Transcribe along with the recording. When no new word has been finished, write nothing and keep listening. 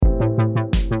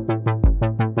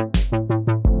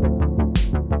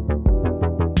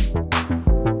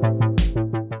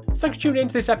tuning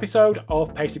into this episode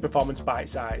of Pacey Performance Bite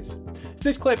Size. So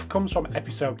this clip comes from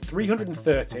episode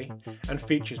 330 and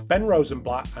features Ben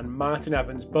Rosenblatt and Martin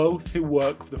Evans, both who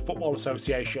work for the Football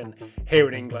Association here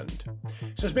in England.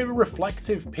 So it's a bit of a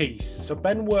reflective piece. So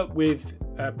Ben worked with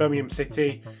Birmingham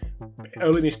City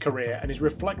early in his career and is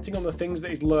reflecting on the things that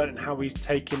he's learned and how he's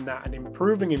taken that and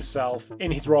improving himself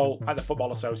in his role at the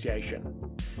Football Association.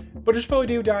 But just before we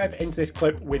do dive into this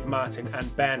clip with Martin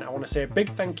and Ben, I want to say a big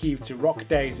thank you to Rock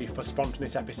Daisy for sponsoring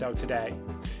this episode today.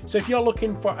 So if you're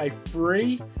looking for a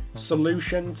free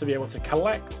solution to be able to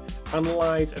collect,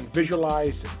 analyse and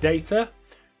visualise data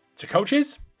to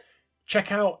coaches,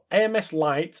 check out AMS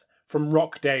Lite from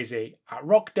Rock Daisy at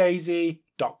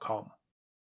rockdaisy.com.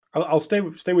 I'll stay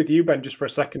with you, Ben, just for a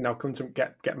second. I'll come to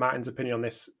get Martin's opinion on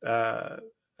this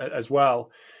as well.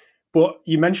 But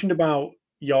you mentioned about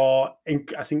I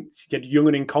think you get young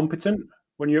and incompetent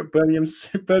when you're at Birmingham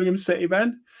City,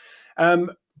 Ben.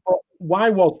 But why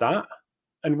was that?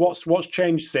 And what's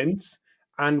changed since?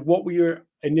 And what were your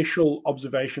initial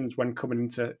observations when coming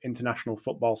into international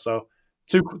football? So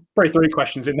probably three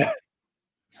questions in there.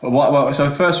 Well, so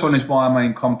the first one is why am I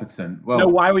incompetent? Well, no,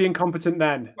 why were you incompetent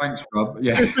then? Thanks, Rob.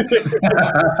 Yeah.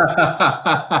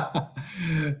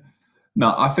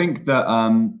 No, I think that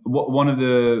one of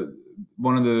the,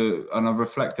 and I've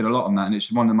reflected a lot on that, and it's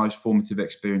one of the most formative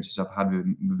experiences I've had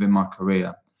within my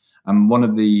career. And one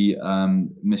of the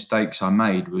mistakes I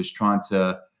made was trying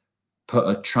to put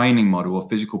a training model, a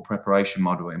physical preparation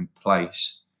model in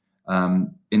place,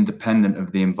 independent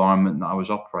of the environment that I was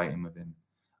operating within.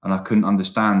 And I couldn't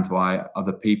understand why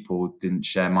other people didn't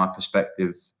share my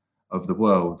perspective of the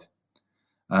world.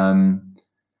 So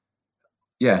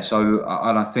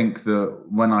I think that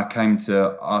when I came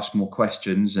to ask more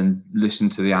questions and listen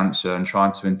to the answer and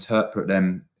trying to interpret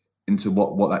them into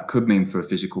what that could mean for a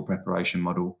physical preparation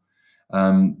model,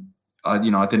 I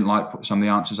didn't like some of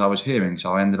the answers I was hearing.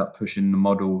 So I ended up pushing the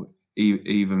model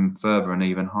even further and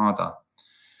even harder.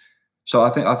 So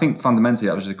I think fundamentally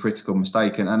that was a critical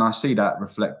mistake, and I see that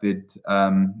reflected.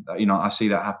 I see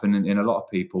that happen in a lot of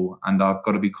people, and I've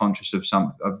got to be conscious of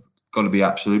I've got to be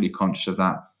absolutely conscious of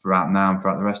that throughout now and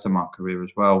throughout the rest of my career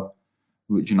as well.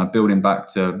 Which, building back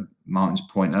to Martin's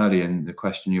point earlier and the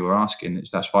question you were asking,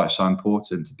 that's why it's so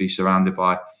important to be surrounded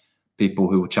by people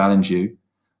who will challenge you,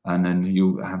 and then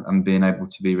and being able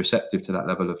to be receptive to that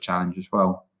level of challenge as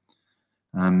well.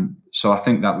 So I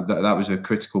think that was a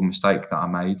critical mistake that I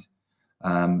made.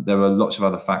 There were lots of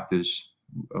other factors,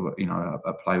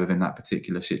 at play within that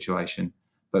particular situation,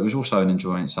 but it was also an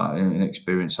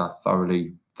experience I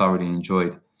thoroughly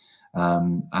enjoyed,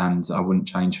 and I wouldn't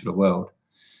change for the world.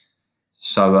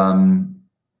 So,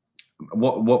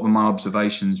 what were my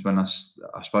observations when I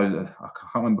suppose I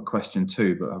can't remember question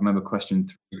 2, but I remember question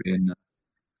 3 being.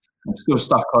 I'm still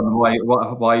stuck on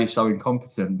why you're so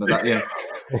incompetent, but that, yeah.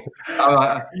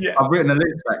 I've written a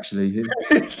list actually.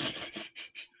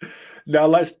 Now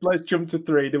let's jump to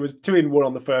 3. There was 2 in 1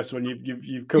 on the first one.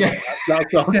 You've covered that.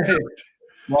 That's all. Yeah.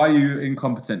 Why are you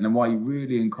incompetent and why are you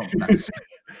really incompetent?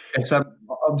 So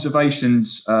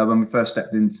observations when we first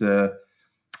stepped into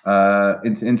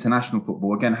international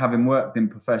football. Again, having worked in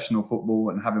professional football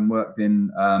and having worked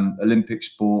in Olympic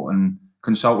sport and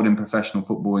consulted in professional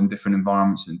football in different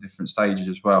environments and different stages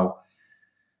as well.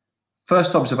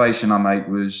 First observation I made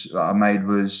was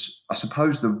I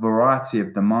suppose the variety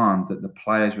of demand that the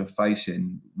players were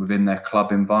facing within their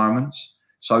club environments.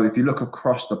 So if you look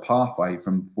across the pathway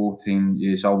from 14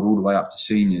 years old all the way up to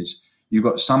seniors, you've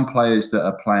got some players that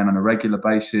are playing on a regular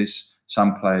basis,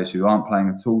 some players who aren't playing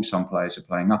at all, some players are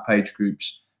playing up age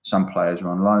groups, some players are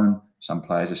on loan, some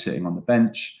players are sitting on the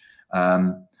bench.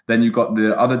 Then you've got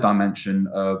the other dimension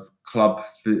of club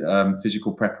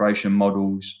physical preparation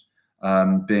models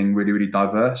being really, really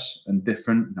diverse and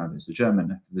different. There's the German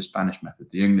method, the Spanish method,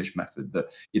 the English method,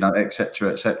 et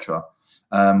cetera, et cetera.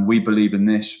 We believe in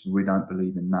this, we don't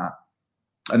believe in that.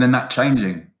 And then that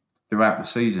changing throughout the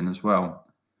season as well.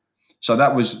 So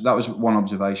that was one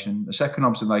observation. The second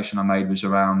observation I made was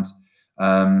around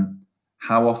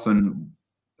how often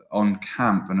on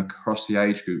camp and across the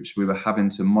age groups we were having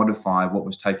to modify what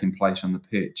was taking place on the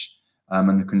pitch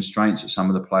and the constraints that some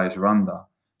of the players were under.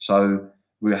 So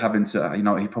we were having to,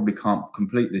 he probably can't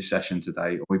complete this session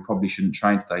today, or he probably shouldn't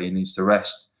train today, he needs to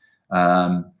rest.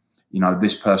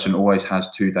 This person always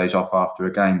has 2 days off after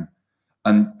a game.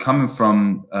 And coming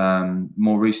from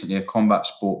more recently a combat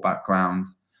sport background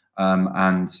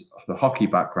and the hockey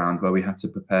background where we had to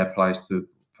prepare players to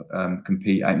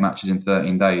compete 8 matches in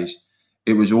 13 days,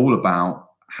 it was all about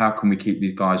how can we keep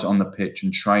these guys on the pitch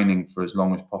and training for as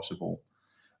long as possible.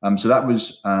 So that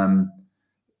was,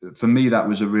 for me, that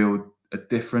was a real a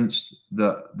difference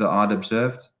that I'd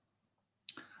observed.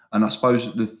 And I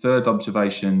suppose the third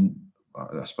observation,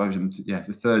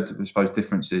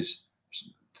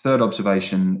 third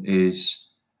observation is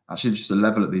actually just the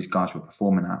level that these guys were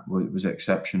performing at was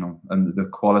exceptional, and the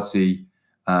quality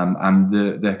and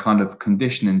the kind of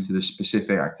conditioning to the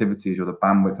specific activities or the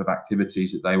bandwidth of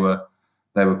activities that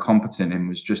they were competent in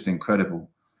was just incredible.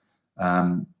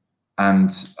 And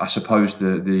I suppose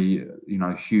the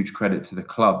huge credit to the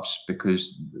clubs,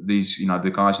 because these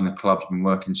the guys in the clubs have been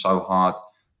working so hard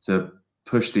to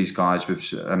push these guys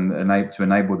to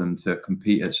enable them to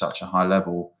compete at such a high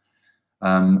level,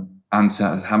 and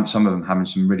to have some of them having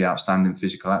some really outstanding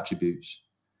physical attributes.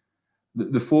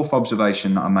 The fourth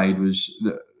observation that I made was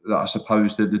that I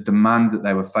suppose that the demand that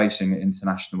they were facing at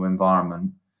international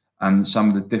environment and some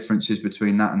of the differences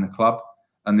between that and the club.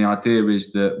 And the idea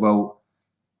is that, well,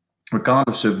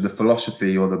 regardless of the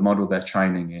philosophy or the model they're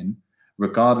training in,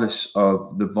 regardless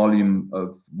of the volume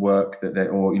of work that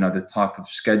the type of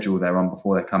schedule they're on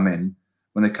before they come in,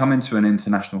 when they come into an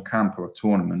international camp or a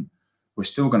tournament, we're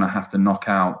still going to have to knock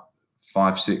out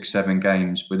 5, 6, 7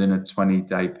 games within a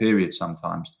 20-day period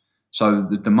sometimes. So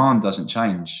the demand doesn't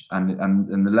change, and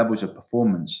the levels of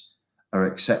performance are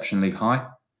exceptionally high.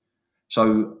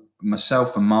 So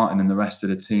myself and Martin and the rest of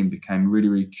the team became really,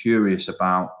 really curious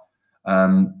about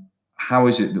how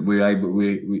is it that we're able,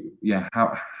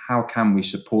 how can we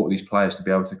support these players to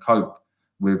be able to cope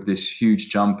with this huge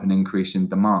jump and increase in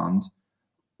demand,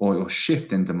 or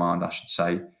shift in demand, I should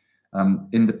say,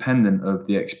 independent of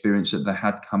the experience that they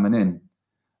had coming in.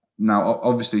 Now,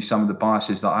 obviously, some of the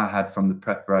biases that I had from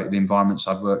the environments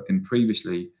I've worked in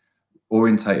previously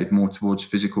orientated more towards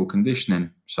physical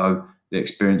conditioning. So the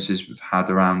experiences we've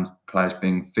had around players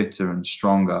being fitter and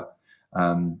stronger,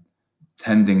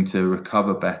 tending to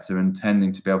recover better and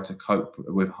tending to be able to cope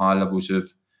with high levels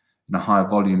of, higher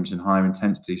volumes and higher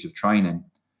intensities of training.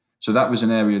 So that was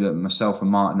an area that myself and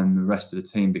Martin and the rest of the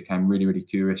team became really, really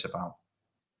curious about.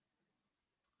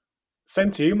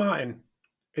 Same to you, Martin.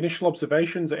 Initial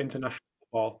observations at international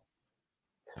football.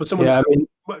 For someone,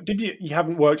 you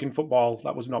haven't worked in football?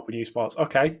 That was not with new sports.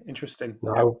 Okay, interesting.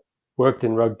 No, I worked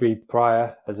in rugby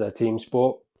prior as a team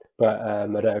sport, but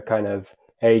at a kind of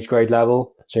age grade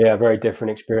level. So yeah, very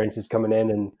different experiences coming in,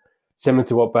 and similar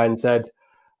to what Ben said,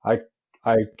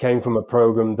 I came from a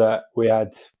program that we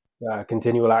had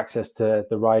continual access to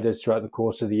the riders throughout the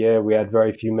course of the year. We had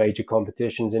very few major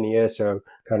competitions in a year, so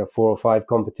kind of 4 or 5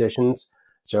 competitions.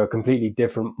 So a completely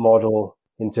different model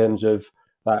in terms of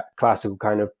that classical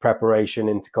kind of preparation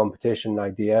into competition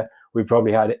idea. We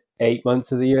probably had 8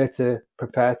 months of the year to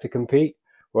prepare to compete,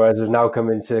 whereas we've now come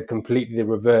into completely the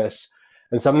reverse.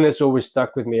 And something that's always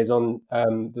stuck with me is on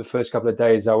the first couple of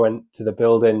days I went to the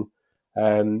building,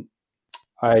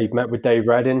 I met with Dave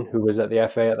Reddin, who was at the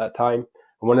FA at that time.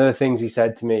 And one of the things he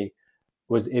said to me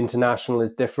was international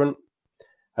is different.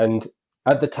 And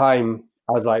at the time,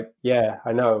 I was like, yeah,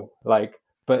 I know.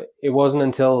 But it wasn't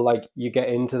until you get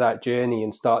into that journey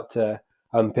and start to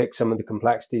unpick some of the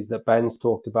complexities that Ben's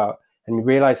talked about, and you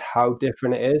realize how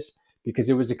different it is, because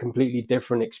it was a completely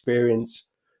different experience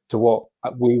to what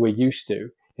we were used to,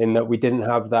 in that we didn't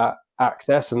have that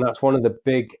access. And that's one of the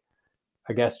big,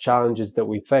 I guess, challenges that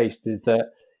we faced, is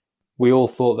that we all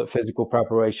thought that physical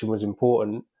preparation was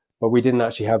important, but we didn't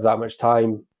actually have that much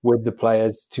time with the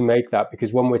players to make that,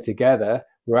 because when we're together,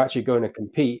 we're actually going to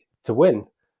compete to win.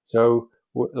 So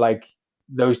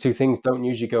those two things don't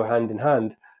usually go hand in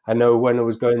hand. I know when I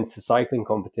was going to cycling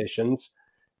competitions,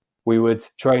 we would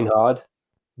train hard,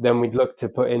 then we'd look to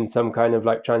put in some kind of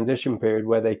transition period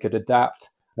where they could adapt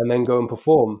and then go and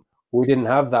perform. We didn't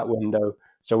have that window.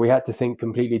 So we had to think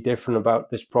completely different about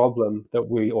this problem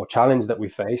or challenge that we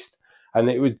faced. And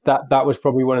it was that was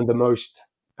probably one of the most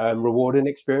rewarding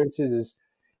experiences,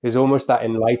 is almost that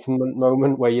enlightenment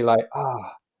moment where you're like,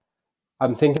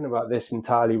 I'm thinking about this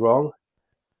entirely wrong.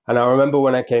 And I remember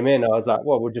when I came in, I was like,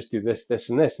 well, we'll just do this, this,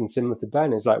 and this. And similar to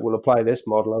Ben, it's we'll apply this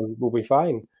model and we'll be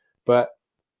fine. But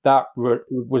that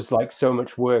was so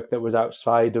much work that was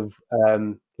outside of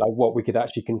what we could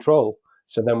actually control.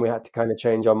 So then we had to kind of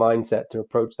change our mindset to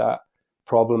approach that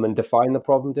problem and define the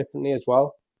problem differently as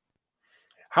well.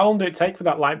 How long did it take for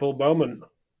that light bulb moment?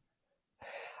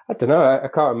 I don't know. I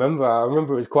can't remember. I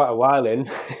remember it was quite a while in.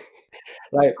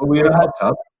 We in the hot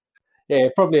tub? Yeah,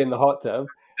 probably in the hot tub.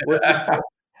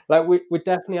 We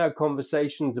definitely had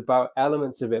conversations about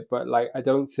elements of it, but I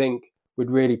don't think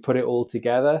we'd really put it all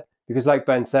together, because like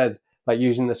Ben said,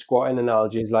 using the squatting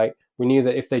analogy, is we knew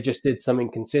that if they just did something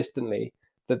consistently,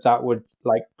 that would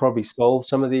probably solve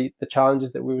some of the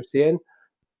challenges that we were seeing.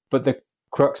 But the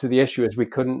crux of the issue is we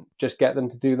couldn't just get them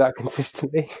to do that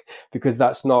consistently, because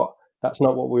that's not that's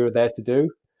not what we were there to do.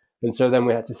 And so then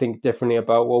we had to think differently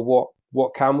about, well,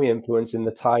 what can we influence in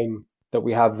the time that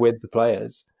we have with the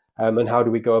players, and how do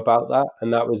we go about that?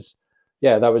 And that was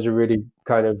a really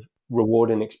kind of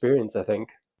rewarding experience, I think.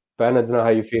 Ben, I don't know how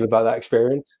you feel about that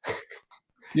experience.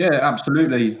 Yeah,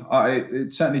 absolutely.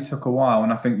 It certainly took a while,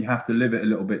 and I think you have to live it a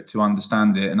little bit to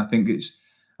understand it. And I think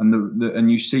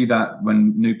and you see that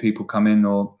when new people come in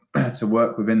or to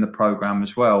work within the program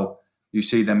as well. You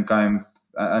see them going,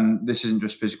 and this isn't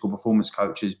just physical performance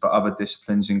coaches, but other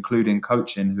disciplines, including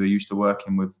coaching, who are used to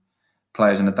working with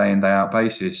players on a day in, day out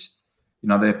basis.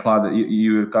 They apply that.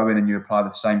 You go in and you apply the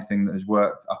same thing that has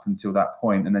worked up until that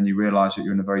point, and then you realise that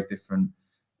you're in a very different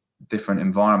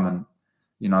environment.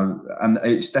 And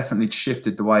it's definitely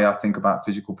shifted the way I think about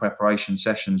physical preparation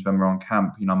sessions when we're on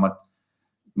camp.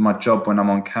 My job when I'm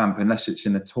on camp, unless it's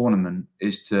in a tournament,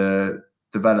 is to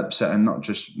develop, and not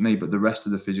just me, but the rest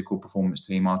of the physical performance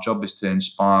team. Our job is to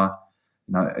inspire,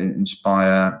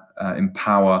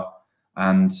 empower,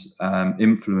 and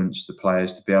influence the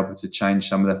players to be able to change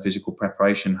some of their physical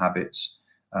preparation habits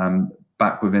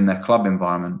back within their club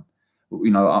environment.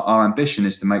 Our ambition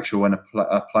is to make sure when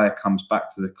a player comes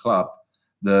back to the club,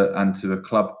 and to the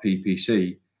club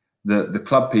PPC, the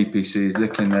club PPC is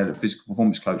licking their physical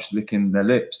performance coach, licking their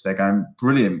lips. They're going,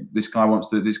 brilliant. This girl wants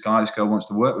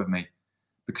to work with me,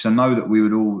 because I know that we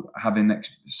would all having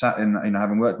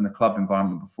worked in the club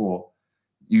environment before.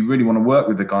 You really want to work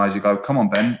with the guys who go, come on,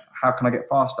 Ben, how can I get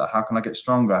faster? How can I get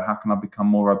stronger? How can I become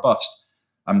more robust?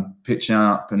 And pitching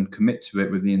up and commit to it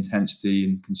with the intensity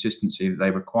and consistency that they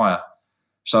require.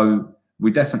 So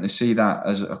we definitely see that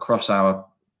as across our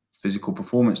physical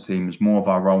performance teams. More of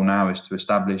our role now is to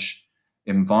establish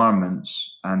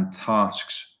environments and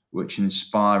tasks which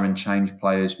inspire and change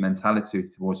players' mentality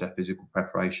towards their physical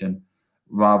preparation,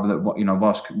 rather than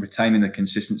whilst retaining the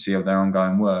consistency of their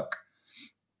ongoing work.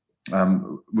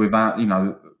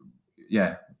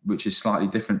 Which is slightly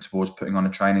different towards putting on a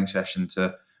training session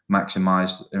to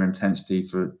maximise their intensity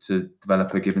to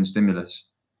develop a given stimulus.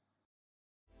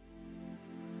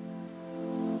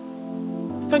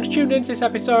 Thanks for tuning in to this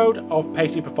episode of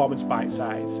Pacey Performance Bite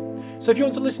Size. So if you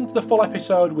want to listen to the full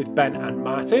episode with Ben and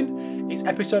Martin, it's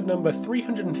episode number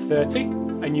 330,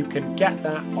 and you can get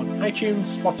that on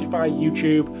iTunes, Spotify,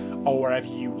 YouTube, or wherever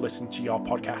you listen to your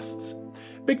podcasts.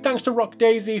 Big thanks to Rock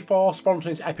Daisy for sponsoring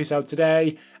this episode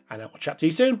today, and I will chat to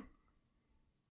you soon.